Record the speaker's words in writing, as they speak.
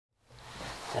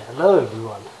Hello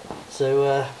everyone.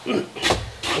 So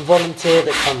the volunteer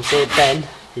that comes here, Ben,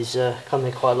 he's come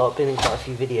here quite a lot, been in quite a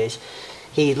few videos.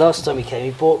 Last time he came,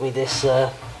 he bought me this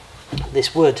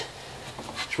this wood.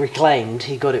 It's reclaimed.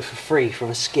 He got it for free from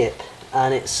a skip,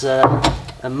 and it's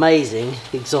amazing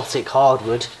exotic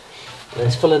hardwood.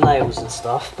 It's full of nails and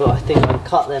stuff, but I think I can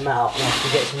cut them out and I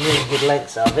can get some really good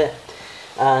lengths out of it.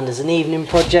 And as an evening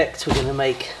project, we're going to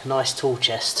make a nice tool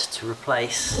chest to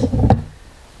replace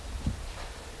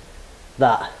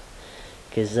that,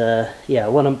 because yeah, I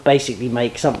want to basically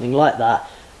make something like that,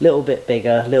 a little bit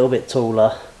bigger, a little bit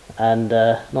taller, and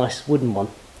a nice wooden one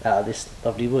out of this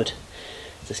lovely wood.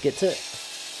 So let's get to it.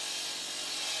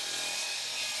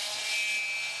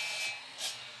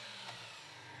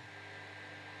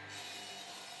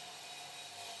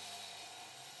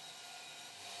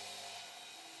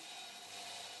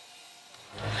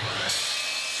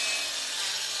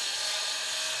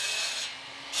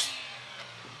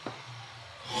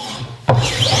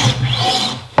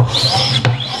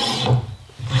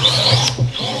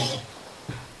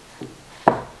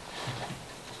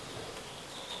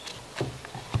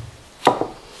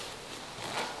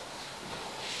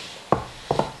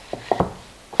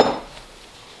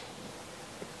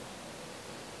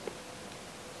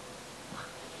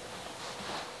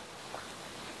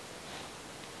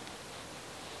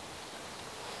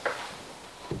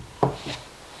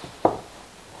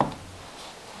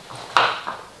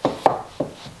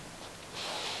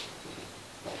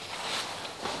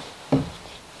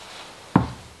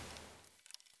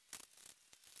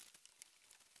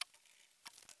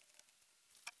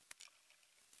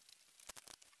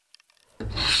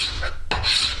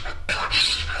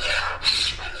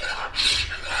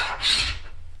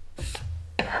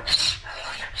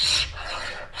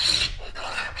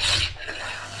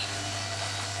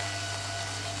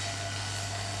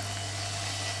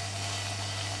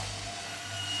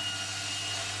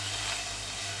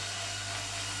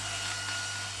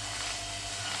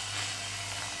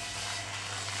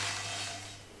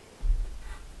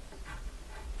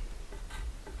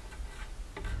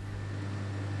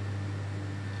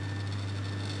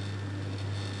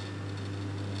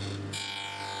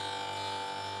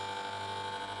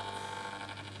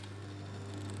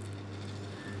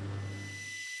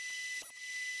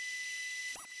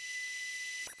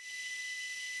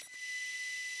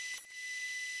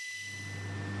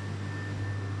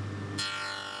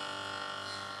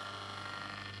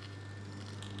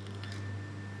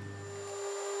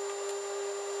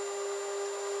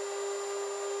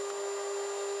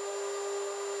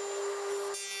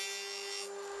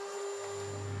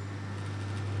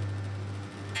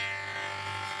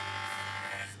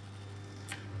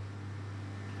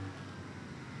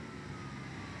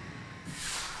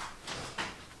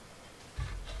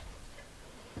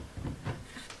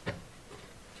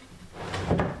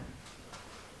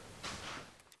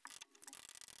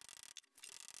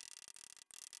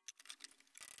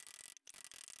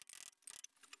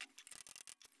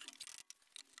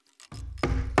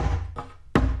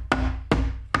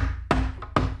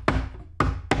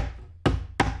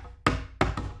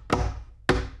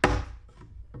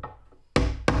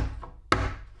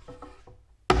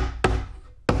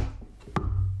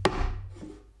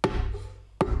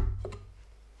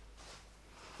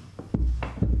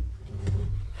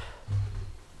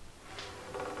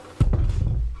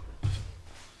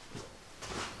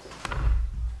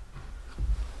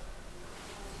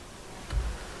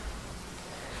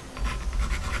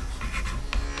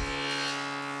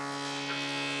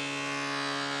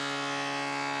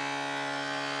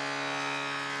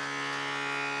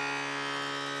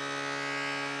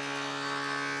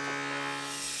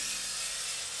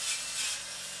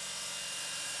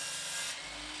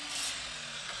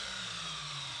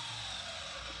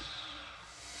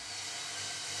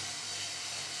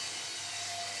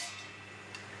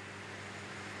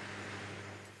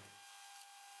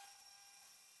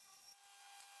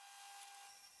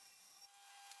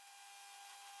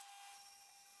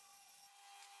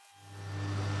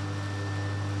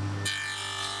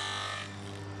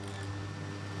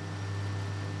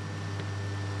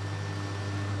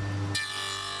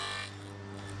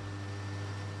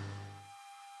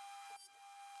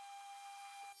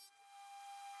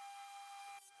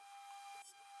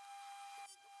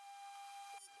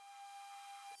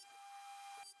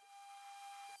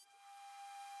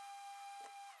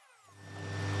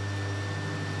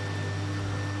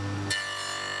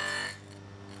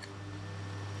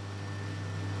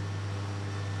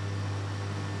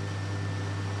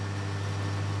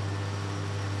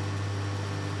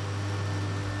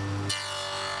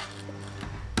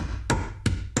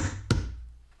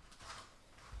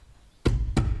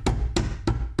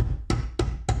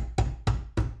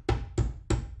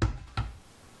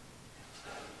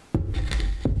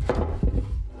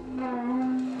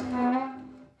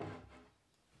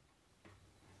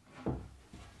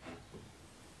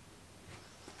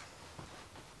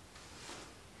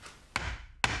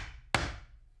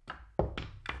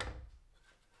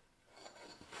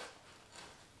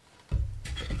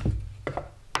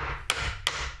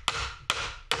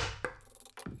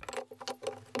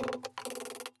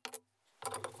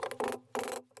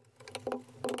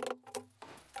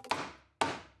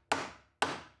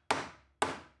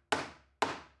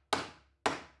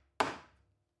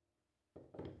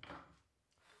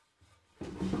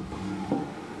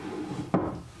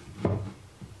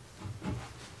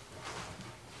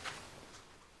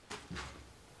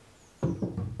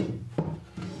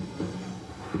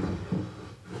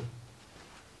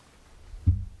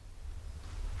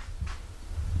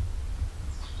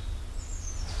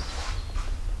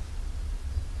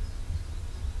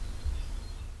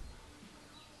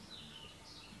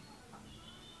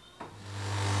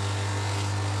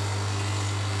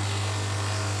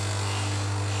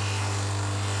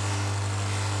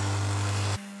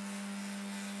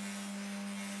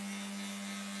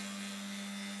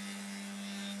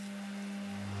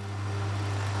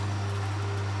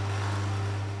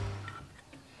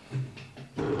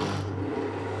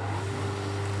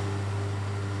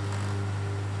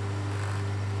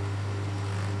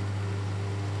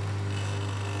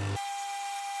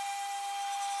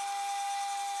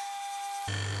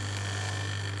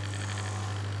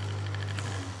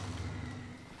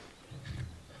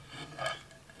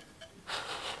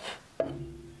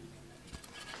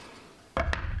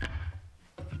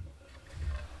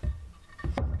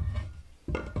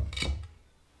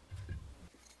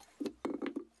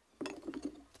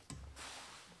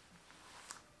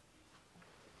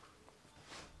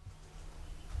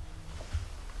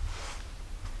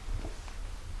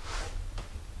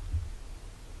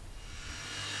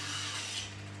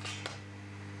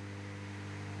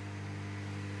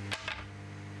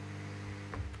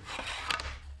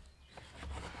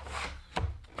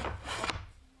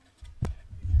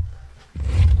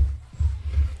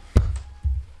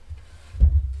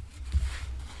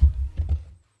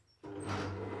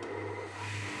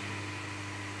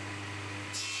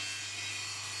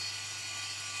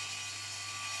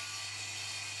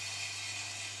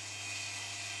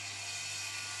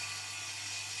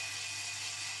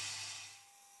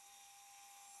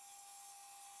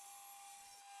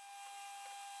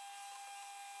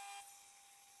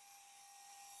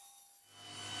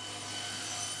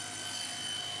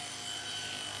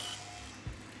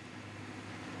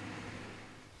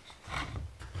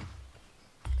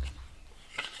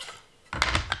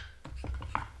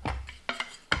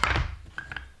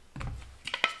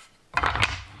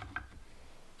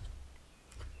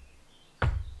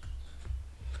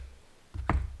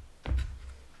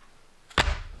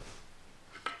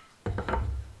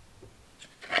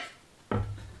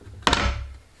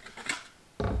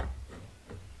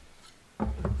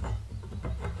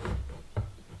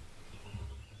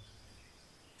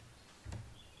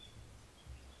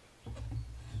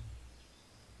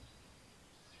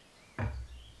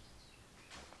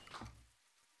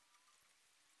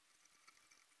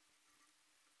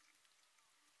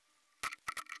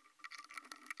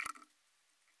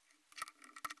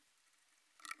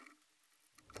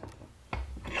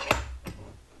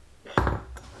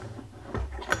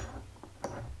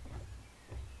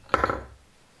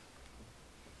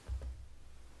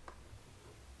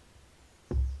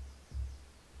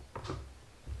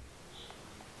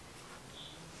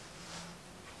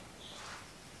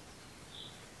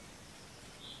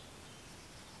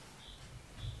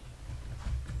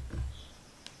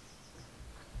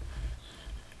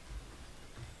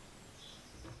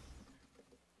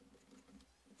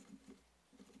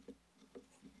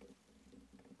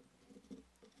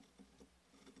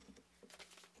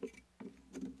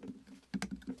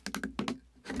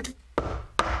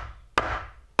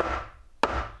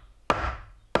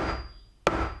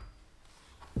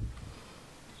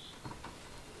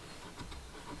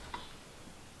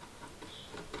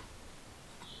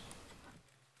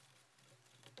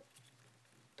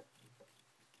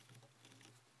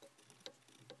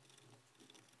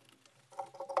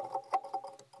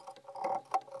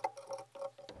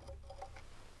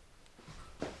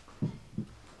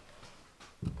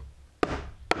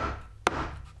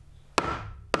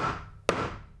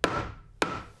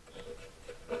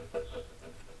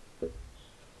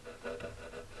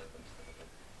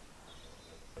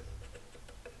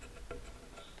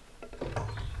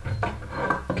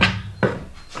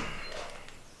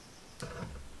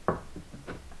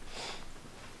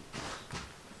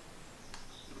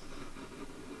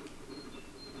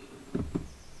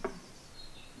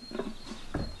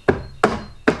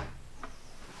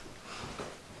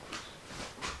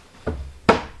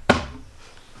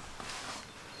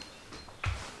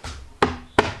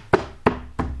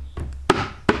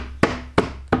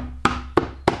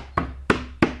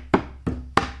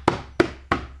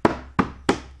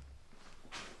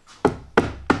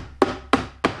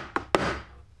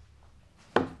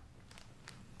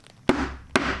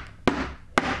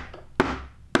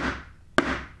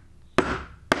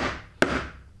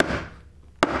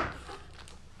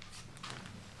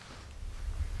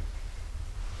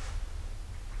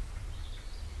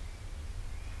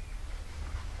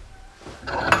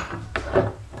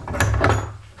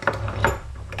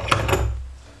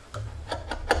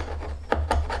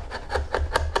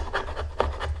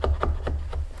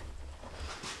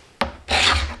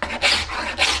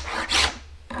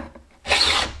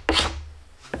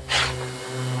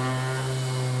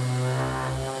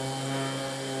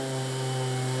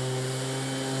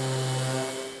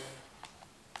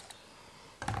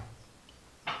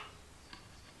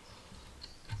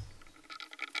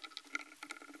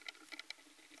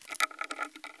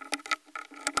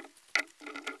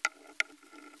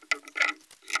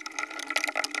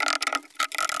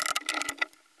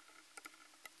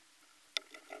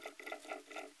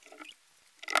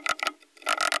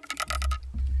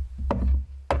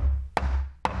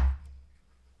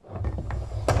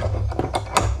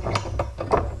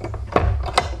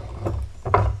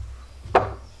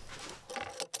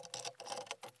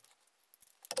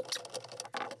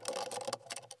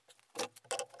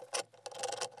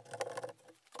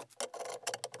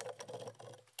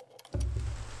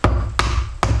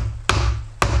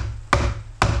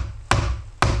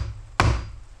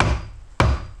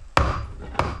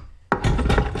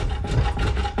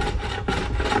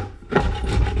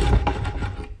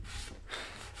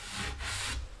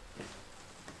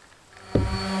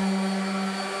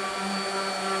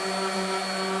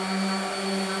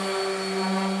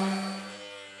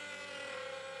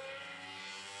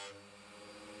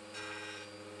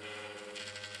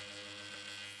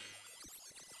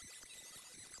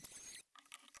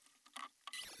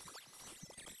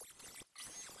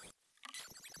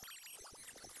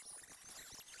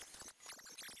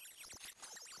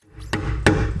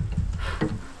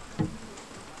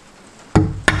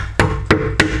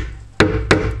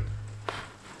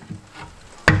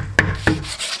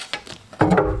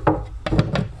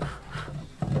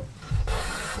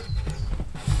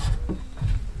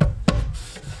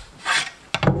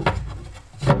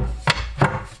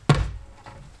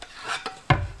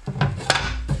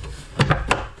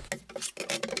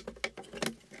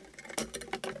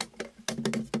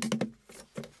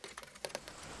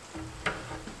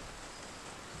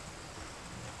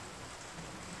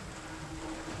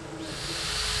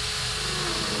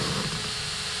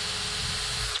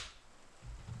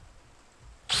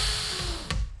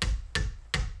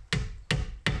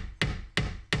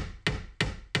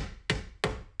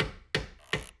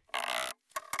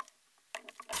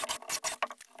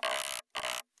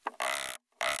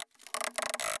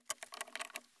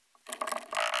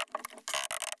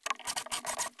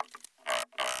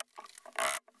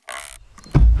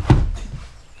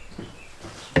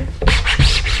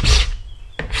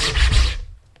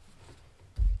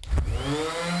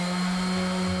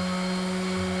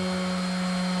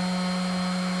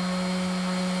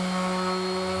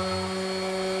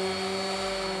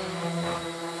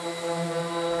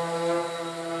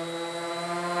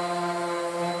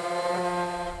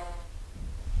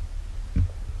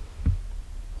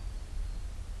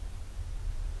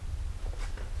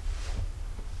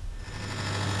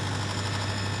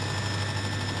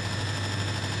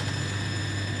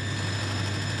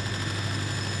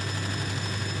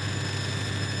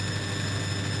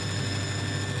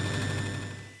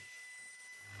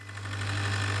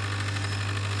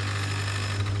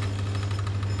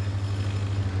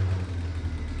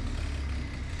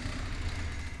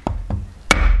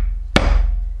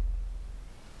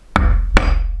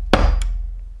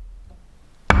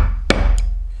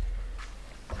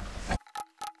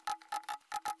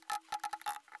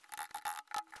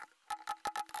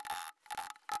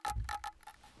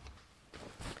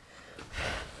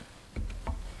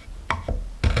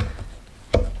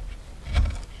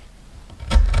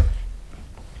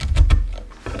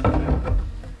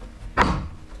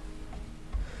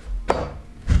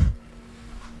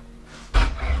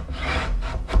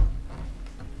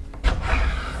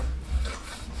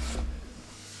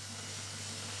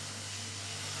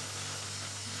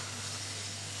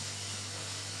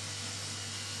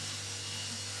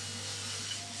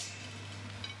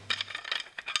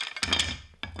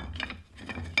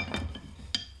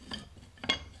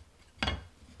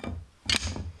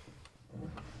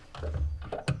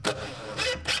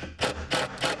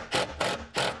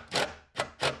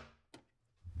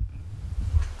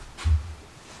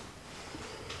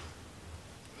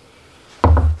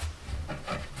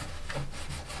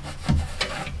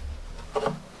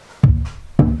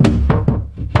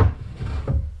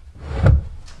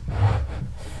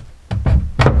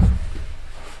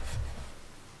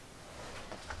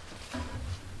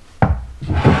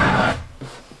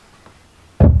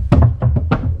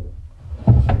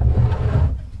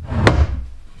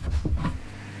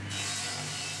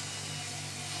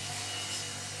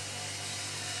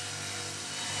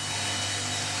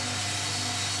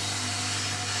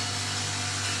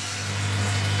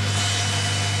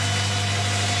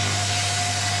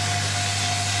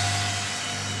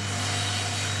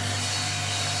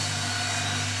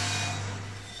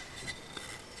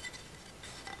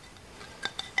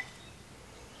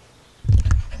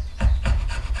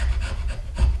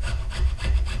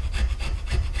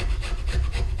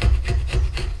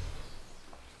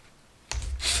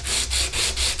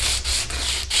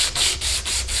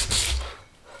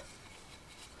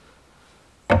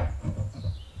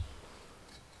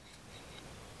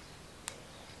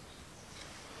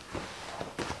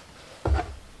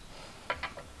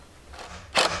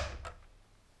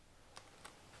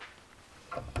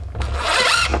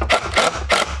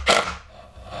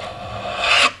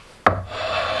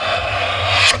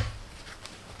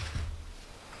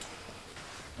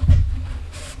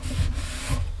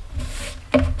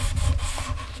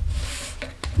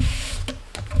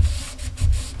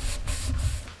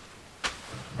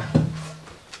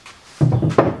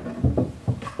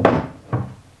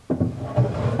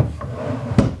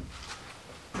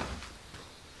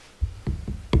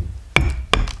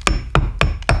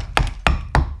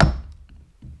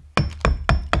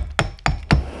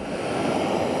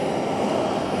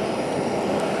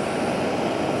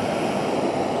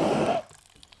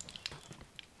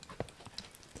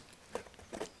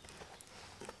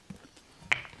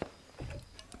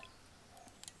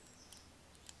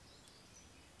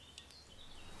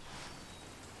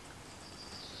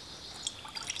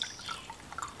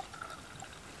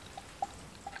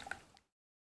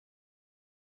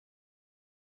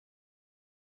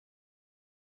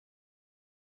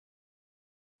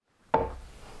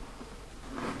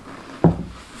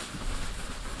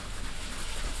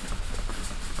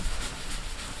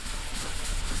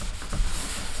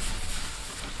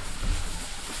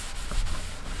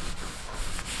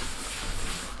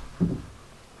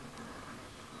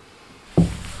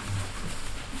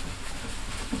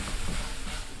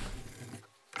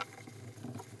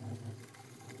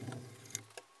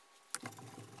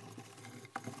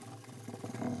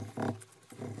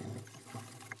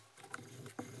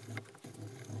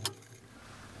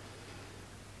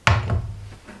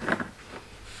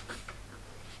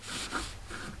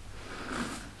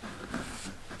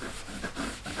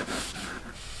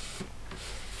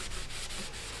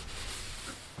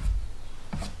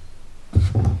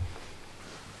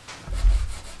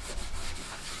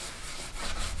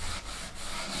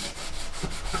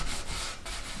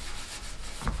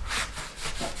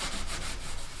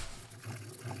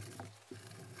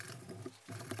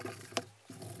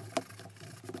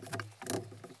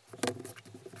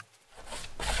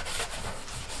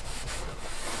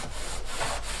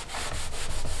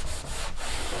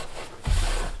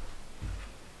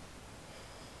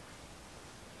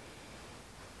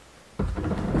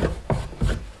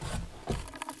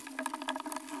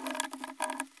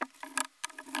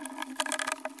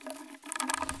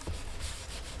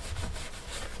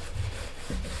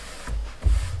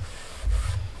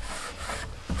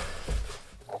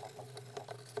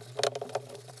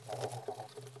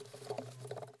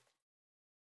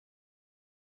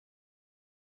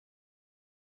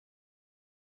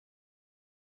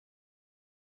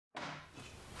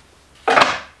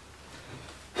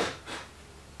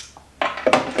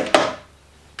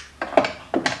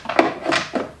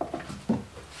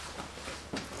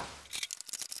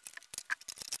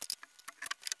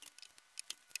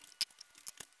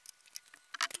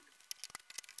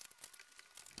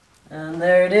 And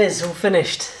there it is, all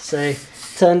finished. So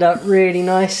turned out really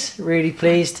nice, really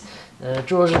pleased.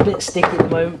 Drawers are a bit sticky at the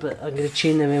moment, but I'm going to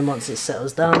tune them in once it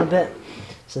settles down a bit.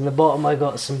 So in the bottom I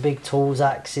got some big tools,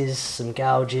 axes, some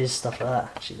gouges, stuff like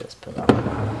that. Actually, let's put that one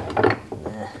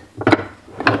there.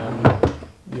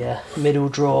 Yeah, middle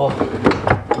drawer is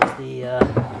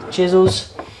the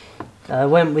chisels. I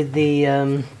went with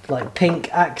the like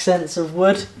pink accents of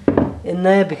wood in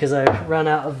there because I ran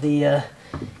out of the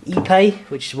Ipe,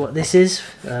 which is what this is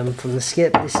from the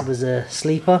skip. This was a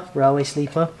sleeper, railway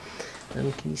sleeper.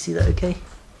 Can you see that okay?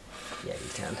 Yeah, you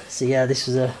can. So yeah, this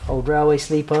was an old railway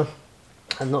sleeper.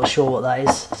 I'm not sure what that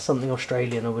is, something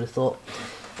Australian I would have thought.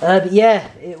 But yeah,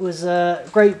 it was a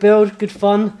great build, good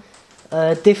fun.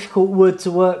 difficult wood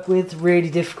to work with, really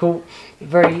difficult,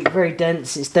 very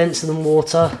dense. It's denser than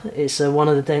water. It's one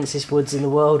of the densest woods in the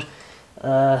world,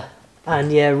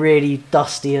 and yeah, really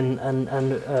dusty and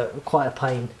quite a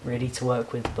pain really to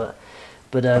work with, but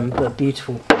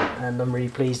beautiful, and I'm really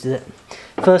pleased with it.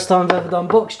 First time I've ever done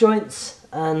box joints,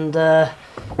 and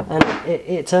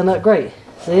it turned out great.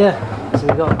 So yeah, so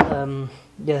we got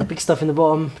yeah, big stuff in the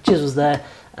bottom, chisels there,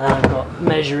 and I've got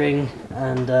measuring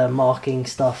and marking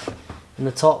stuff in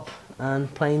the top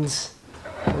and planes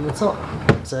on the top.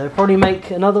 So probably make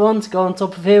another one to go on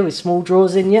top of here with small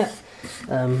drawers in yet.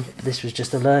 This was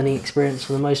just a learning experience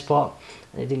for the most part.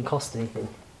 It didn't cost anything.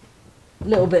 A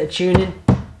little bit of tuning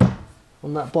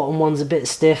on that bottom one's a bit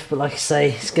stiff, but like I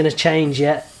say, it's going to change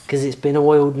yet because it's been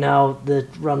oiled now. The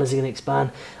runners are going to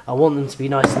expand. I want them to be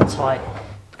nice and tight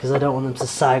because I don't want them to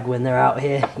sag when they're out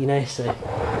here, you know. So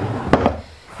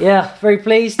yeah, very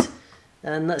pleased,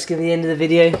 and that's going to be the end of the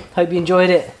video. Hope you enjoyed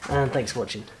it, and thanks for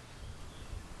watching.